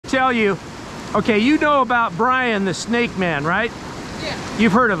tell you, okay, you know about Brian the Snake Man, right? Yeah.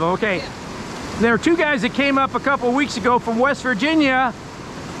 You've heard of him, okay. Yeah. There are two guys that came up a couple of weeks ago from West Virginia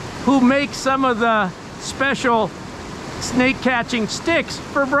who make some of the special snake catching sticks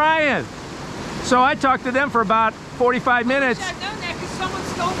for Brian. So I talked to them for about 45 minutes. I wish I'd known that because someone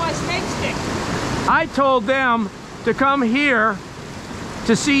stole my snake stick. I told them to come here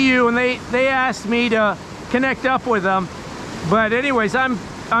to see you, and they asked me to connect up with them. But anyways, I'm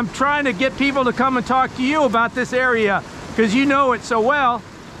trying to get people to come and talk to you about this area because you know it so well,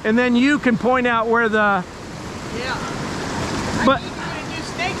 and then you can point out where the... Yeah. But I need to get a new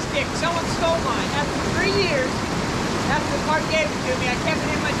snake stick. Someone stole mine. After 3 years, after the park gave it to me, I kept it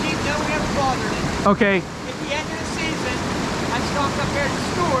in my Jeep. No one ever bothered it. okay, At the end of the season, I stopped up there at the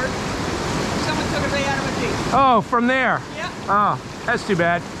store. Someone took it right out of my Jeep. oh, from there. Yeah. Oh, that's too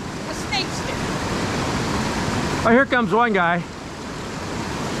bad. A snake stick. Oh, here comes one guy.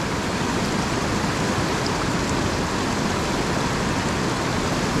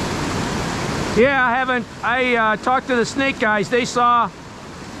 Yeah, I talked to the snake guys. They saw,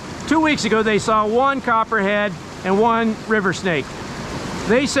 2 weeks ago, they saw one copperhead and one river snake.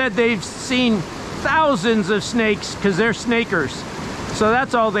 They said they've seen thousands of snakes because they're snakers. So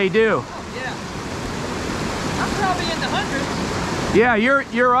that's all they do. Oh, yeah. I'm probably in the hundreds. Yeah,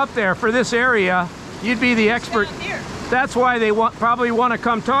 you're up there for this area. You'd be the expert. Down here. That's why they probably want to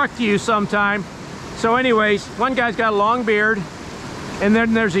come talk to you sometime. So anyways, one guy's got a long beard, and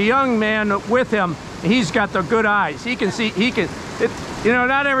then there's a young man with him. He's got the good eyes. He can see, you know,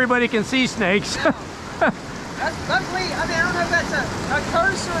 not everybody can see snakes. No. That's luckily, I mean, I don't know if that's a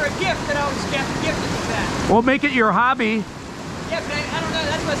curse or a gift that I was gifted with that. We'll make it your hobby. Yeah, but I don't know,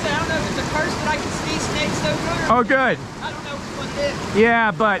 that's what I said, I don't know if it's a curse that I can see snakes so good or Oh, good. I don't know which one it is.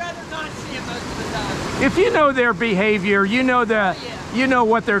 Yeah, but I'd rather not see them most of the time. if you know their behavior, you know you know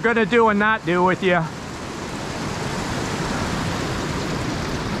what they're going to do and not do with you.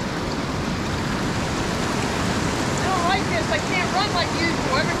 I can't run like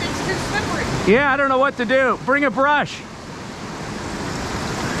usual. Everything's too slippery. Yeah, I don't know what to do. Bring a brush.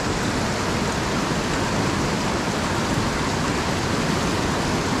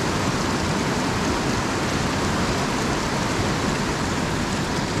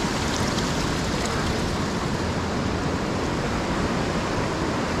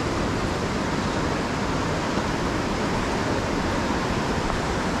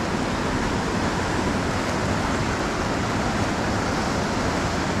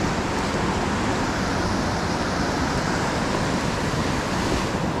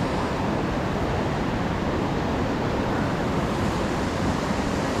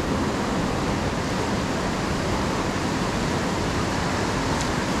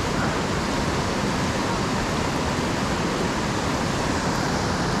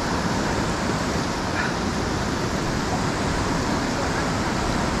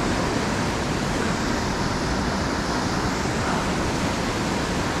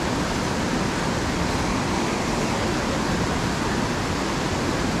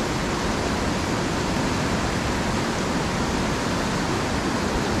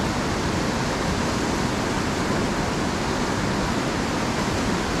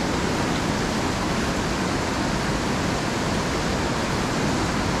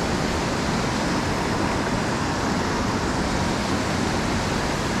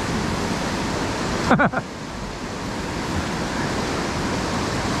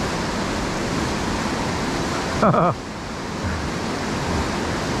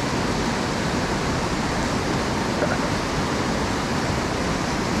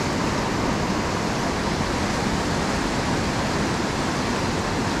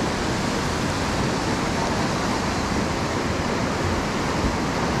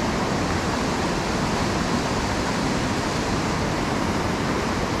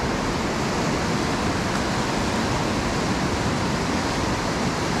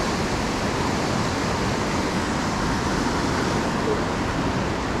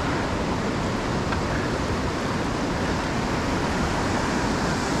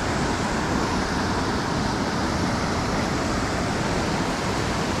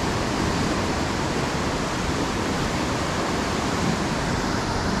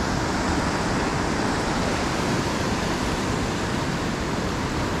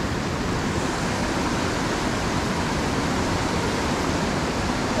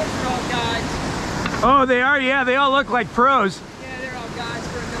 Oh, they are? Yeah, they all look like pros. Yeah, they're all guys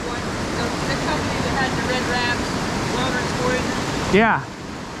for the one. The company that had the red wraps, loaners, wood. Yeah.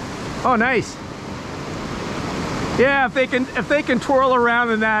 Oh, nice. Yeah, if they can twirl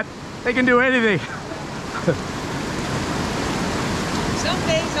around in that, they can do anything. So Some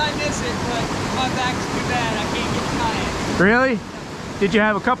days I miss it, but my back's too bad. I can't get kayak. Really? Did you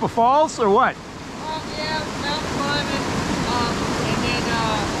have a couple falls or what? Yeah, mountain climbing. And then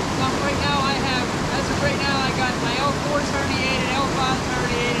right now I have, as of right now, I got my L4's herniated, L5's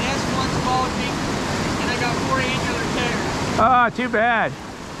herniated, S1's bulging, and I got 4 annular tears. Oh, too bad.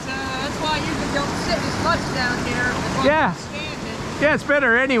 So that's why I usually don't sit as much down here. As long Yeah. as I'm standing. Yeah, it's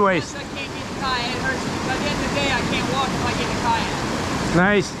better anyways. Unless I can't get the kayak. It hurts me. By the end of the day, I can't walk if I get in a kayak.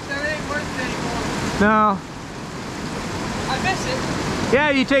 Nice. So it ain't worth it anymore. No. I miss it.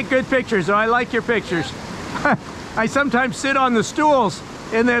 Yeah, you take good pictures, though. I like your pictures. Yeah. I sometimes sit on the stools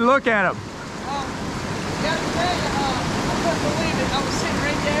and then look at them. The other day, I couldn't believe it. I was sitting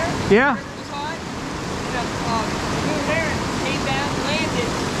right there. Yeah. The river was high. And a blue heron came down, landed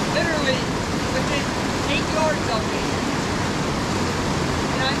literally within 8 yards of me.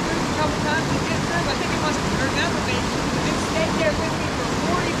 And I moved a couple times to get through. I think it must remember me. It stayed there with me for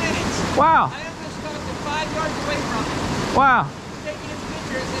 40 minutes. Wow. I almost got up to 5 yards away from it. Wow. Taking his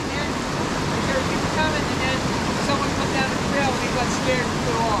pictures, and then there were people coming, and then someone come down the trail and he got scared and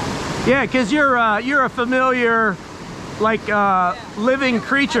flew off. Yeah, because you're a familiar, like, living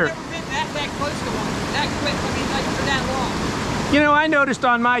creature. I've never been that close to one, that quick, I mean, like for that long. You know, I noticed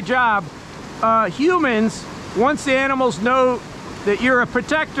on my job, humans, once the animals know that you're a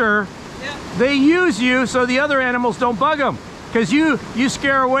protector, Yeah. they use you so the other animals don't bug them. Because you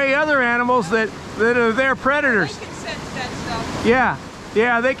scare away other animals that are their predators. They can sense that stuff. Yeah,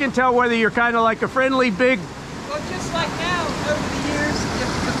 yeah, they can tell whether you're kind of like a friendly big... Well, just like now, over the years, the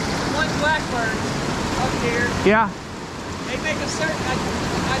one blackbird up here, Yeah, they make a certain, I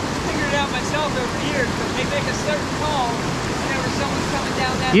figured it out myself over the years, but they make a certain call whenever someone's coming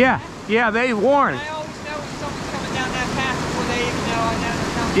down that path. yeah, they warn. I always know when someone's coming down that path before they even know I know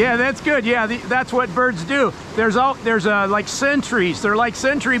they're coming. Yeah, that's good. Yeah, that's what birds do. There's like sentries. They're like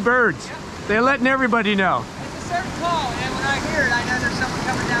sentry birds. Yep. They're letting everybody know. It's a certain call, and when I hear it, I know there's someone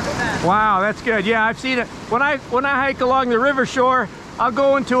coming down the path. Wow, that's good. Yeah, I've seen it. When I hike along the river shore, I'll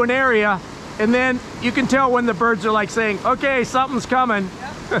go into an area, and then you can tell when the birds are like saying, "Okay, something's coming."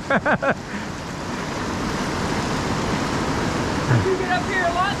 Yep. You get up here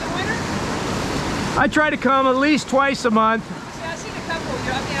a lot in the winter? I try to come at least twice a month. See, I've seen a couple of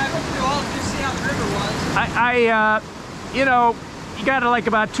you. I mean, I went through all of you to see how the river was. You know, you got like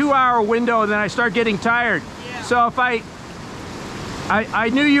about 2-hour window, and then I start getting tired. Yeah. So if I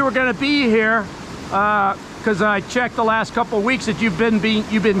knew you were going to be here because I checked the last couple of weeks that you've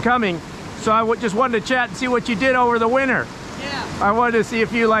been coming. So I just wanted to chat and see what you did over the winter. Yeah. I wanted to see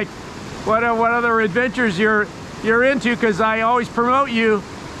if you like what other adventures you're into, because I always promote you.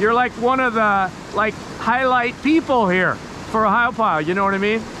 You're like one of the highlight people here for Ohiopyle, you know what I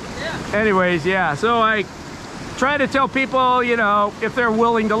mean? Yeah. Anyways, yeah, so I try to tell people, you know, if they're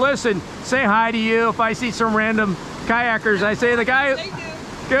willing to listen, say hi to you. If I see some random kayakers, I say the guy... They do.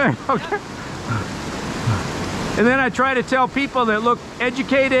 Good, okay. And then I try to tell people that look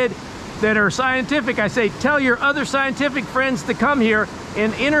educated, that are scientific, I say, tell your other scientific friends to come here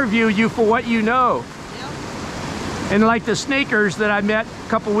and interview you for what you know. Yep. And like the snakers that I met a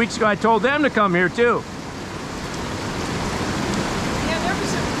couple weeks ago, I told them to come here too. Yeah,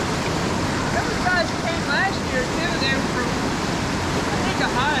 there were guys who came last year too. They were from, I think,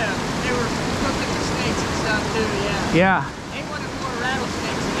 Ohio. They were looking for snakes and stuff too, yeah. Yeah. They wanted more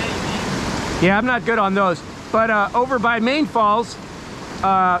rattlesnakes than anything. Yeah, I'm not good on those. But over by Main Falls,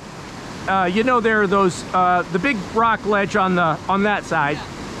 you know, there are those the big rock ledge on that side,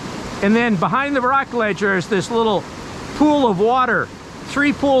 Yeah. and then behind the rock ledge there's this little pool of water,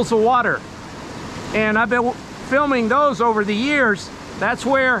 3 pools of water, and I've been filming those over the years. That's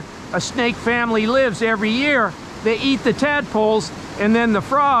where a snake family lives every year. They eat the tadpoles, and then the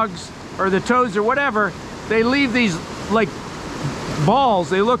frogs or the toads or whatever, they leave these like balls.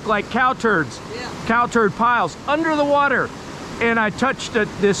 They look like cow turds, Yeah. cow turd piles under the water. And I touched it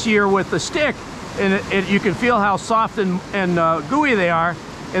this year with the stick, and you can feel how soft and gooey they are.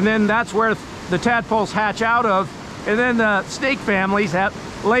 And then that's where the tadpoles hatch out of, and then the snake families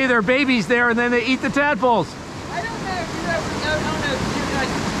lay their babies there, and then they eat the tadpoles. I don't know if you ever know, I don't know if you guys,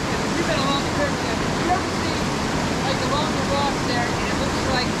 you've been along the river, have you ever seen, like, along the rocks there, and it looks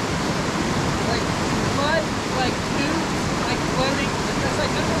like mud, like tubes, like floating, it's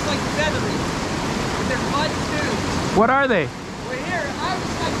like almost like feathery, but they're mud tubes. What are they? Well, here, I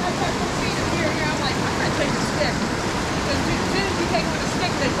kept seeing them here, I'm like, I'm gonna take a stick, because as soon as you take them with a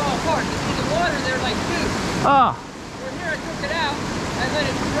stick, they fall apart. In the water, they're like tubes. Oh, Well, here I took it out, I let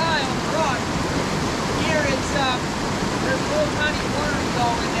it dry on the rock. Here it's, there's little tiny worms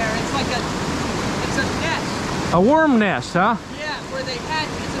all in there. It's like it's a nest. a worm nest, huh? Yeah. where they hatch,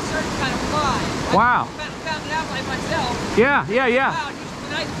 it's a certain kind of fly. Wow. I found it out by myself. Yeah. Wow,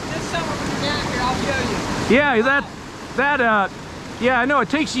 this summer when you're down here, I'll show you. Yeah, Wow. yeah, I know it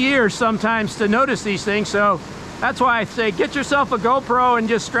takes years sometimes to notice these things, so that's why I say get yourself a GoPro and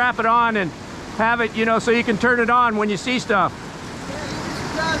just strap it on and have it, you know, so you can turn it on when you see stuff. Yeah, you just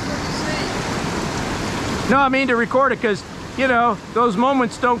surprised what you see. No, I mean to record it because, you know, those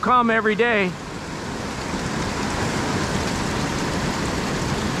moments don't come every day.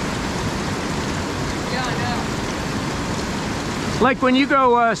 Yeah, I know. Like when you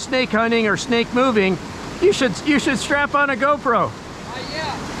go snake hunting or snake moving, you should strap on a GoPro.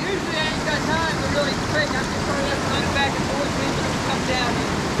 Yeah. Usually I ain't got time to really quick. I'm just sort of running back and forth when it comes down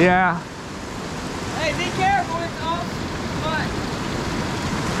here. Yeah. Hey, be careful. It's all fun.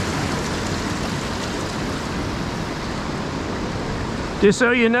 Just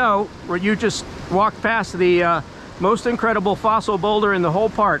so you know, where you just walked past the most incredible fossil boulder in the whole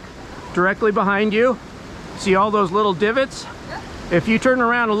park. Directly behind you, see all those little divots? Yeah. If you turn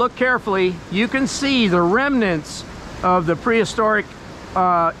around and look carefully, you can see the remnants of the prehistoric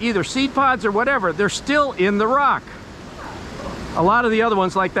either seed pods or whatever. They're still in the rock. A lot of the other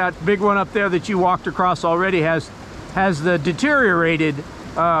ones, like that big one up there that you walked across already, has the deteriorated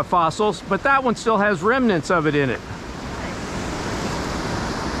fossils, but that one still has remnants of it in it.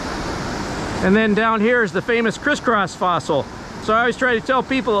 And then down here is the famous crisscross fossil. So I always try to tell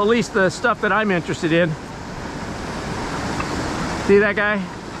people at least the stuff that I'm interested in. See that guy? See,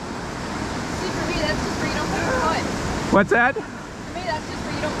 for me, that's just where you don't put your foot. What's that? For me, that's just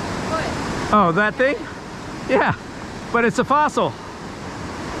where you don't put your foot. Oh, that thing? Yeah, but it's a fossil.